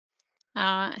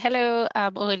Hello,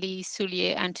 I'm Aurélie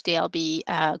Soulier, and today I'll be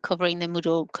covering the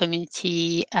Moodle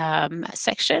community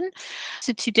section.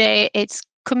 So today it's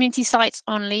community sites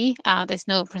only. There's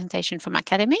no presentation from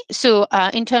Academy. So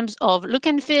in terms of look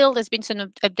and feel, there's been some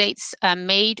updates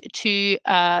made to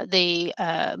the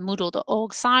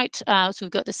Moodle.org site. So we've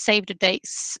got the Save the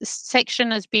Dates section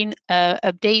has been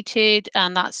updated,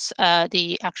 and that's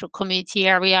the actual community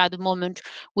area at the moment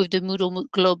with the Moodle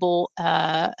Global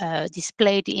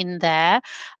displayed in there.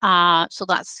 So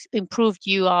that's improved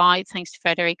UI thanks to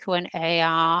Federico and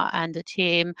AR and the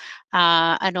team,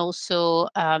 and also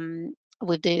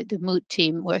with the Mood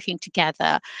team working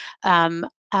together.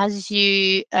 As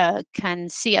you can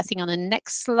see, I think on the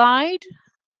next slide,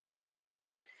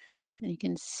 you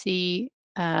can see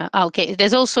okay,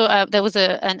 there's also there was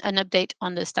an update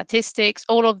on the statistics.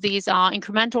 All of these are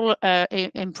incremental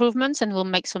improvements, and we'll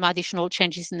make some additional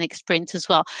changes in the next sprint as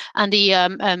well. And the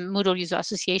Moodle User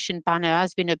Association banner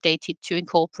has been updated to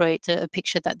incorporate a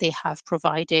picture that they have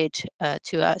provided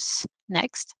to us.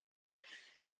 Next.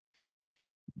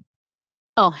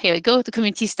 Oh, here we go. The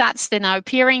community stats, they're now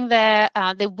appearing there.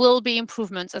 There will be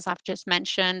improvements, as I've just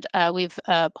mentioned, with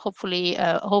hopefully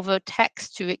over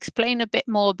text to explain a bit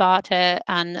more about it,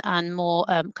 and more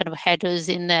kind of headers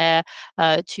in there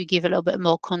to give a little bit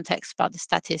more context about the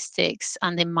statistics,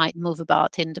 and they might move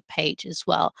about in the page as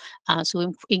well.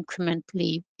 So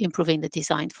incrementally improving the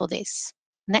design for this.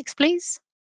 Next, please.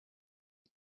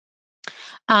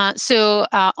 So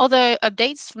other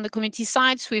updates from the community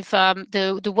sites with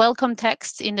the welcome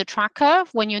text in the tracker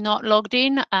when you're not logged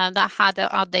in, that had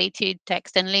outdated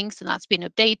text and links, and that's been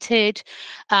updated.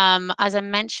 As I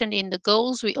mentioned in the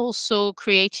goals, we also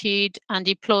created and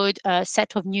deployed a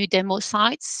set of new demo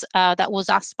sites that was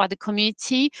asked by the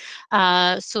community.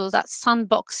 So that's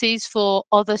sandboxes for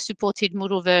other supported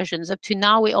Moodle versions. Up to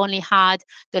now, we only had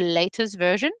the latest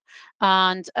version,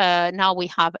 and now we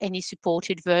have any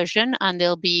supported version, and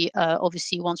they'll be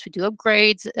obviously, once we do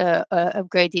upgrades,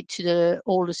 upgraded to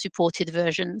all the supported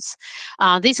versions.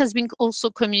 This has been also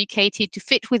communicated to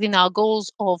fit within our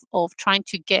goals of trying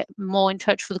to get more in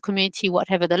touch with the community,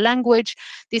 whatever the language.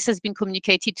 This has been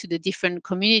communicated to the different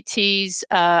communities,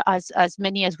 as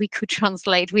many as we could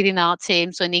translate within our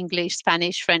team, so in English,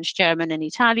 Spanish, French, German, and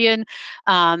Italian.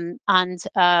 And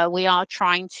we are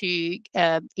trying to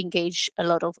engage a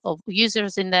lot of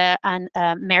users in there, and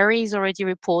Mary's already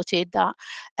reported that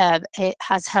it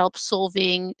has helped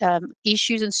solving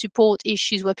issues and support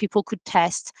issues where people could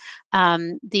test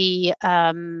the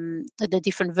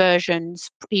different versions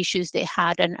issues they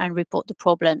had, and report the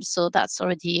problems. So that's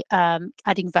already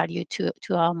adding value to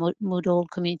our Moodle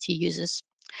community users.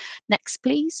 Next,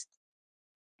 please.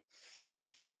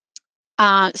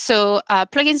 So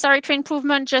plugins directory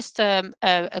improvement, just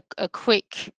a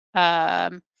quick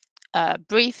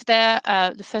brief there.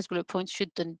 The first bullet point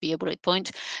shouldn't be a bullet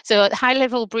point. So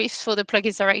high-level briefs for the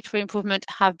plugins directory improvement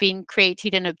have been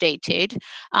created and updated.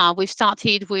 We've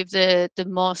started with the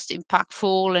most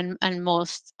impactful and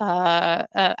most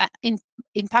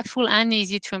impactful and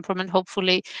easy to implement,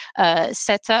 hopefully,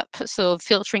 setup. So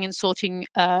filtering and sorting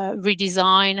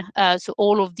redesign. So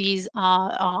all of these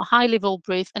are high-level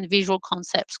brief and visual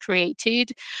concepts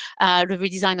created. The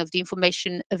redesign of the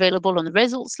information available on the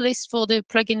results list for the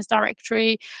plugins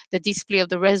directory, the display of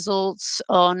the results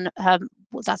on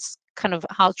that's kind of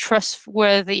how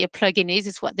trustworthy a plugin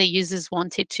is what the users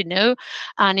wanted to know,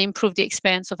 and improve the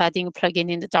experience of adding a plugin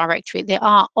in the directory. There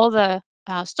are other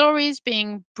stories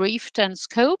being briefed and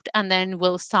scoped, and then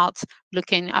we'll start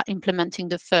looking at implementing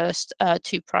the first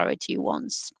two priority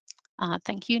ones.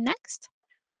 Thank you. Next.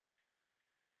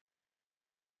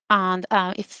 And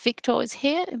if Victor is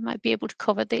here, he might be able to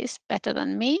cover this better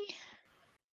than me.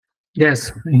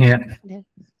 Yes, yeah.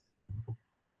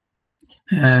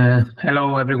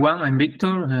 Hello, everyone. I'm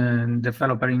Victor,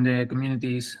 developer in the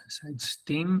community sites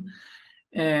team.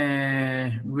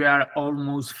 We are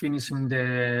almost finishing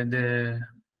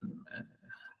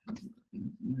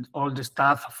all the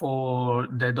stuff for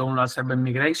the download server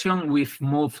migration. We've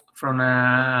moved from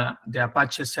the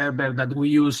Apache server that we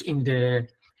use in the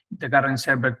current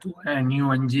server to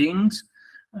new engines.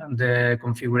 And the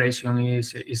configuration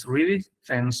is ready,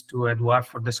 thanks to Eduard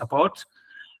for the support.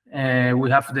 We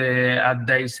have the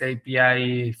updates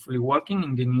API fully working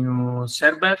in the new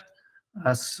server,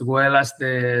 as well as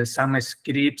some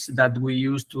scripts that we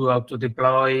use to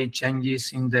auto-deploy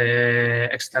changes in the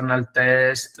external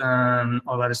test and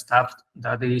other stuff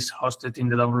that is hosted in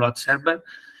the download server.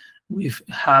 We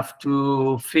have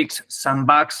to fix some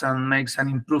bugs and make some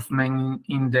improvement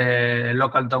in the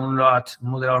local download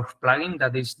Moodle plugin.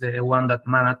 That is the one that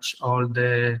manages all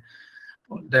the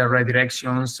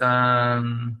redirections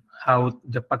and how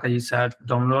the packages are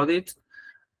downloaded.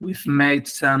 We've made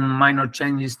some minor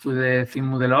changes to the theme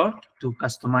Moodle to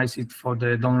customize it for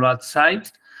the download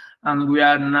site. And we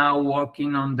are now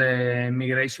working on the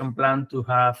migration plan to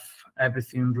have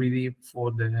everything ready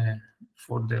for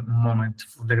the moment,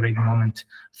 for the great moment.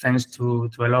 Thanks to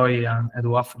Eloy and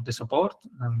Eduard for the support.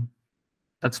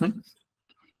 That's me.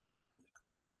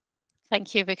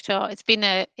 Thank you, Victor. It's been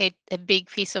a big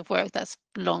piece of work that's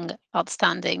long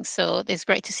outstanding. So it's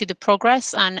great to see the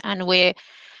progress, and we're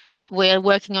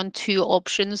working on 2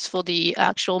 options for the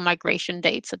actual migration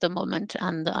dates at the moment,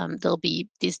 and they'll be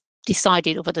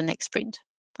decided over the next sprint.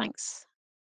 Thanks.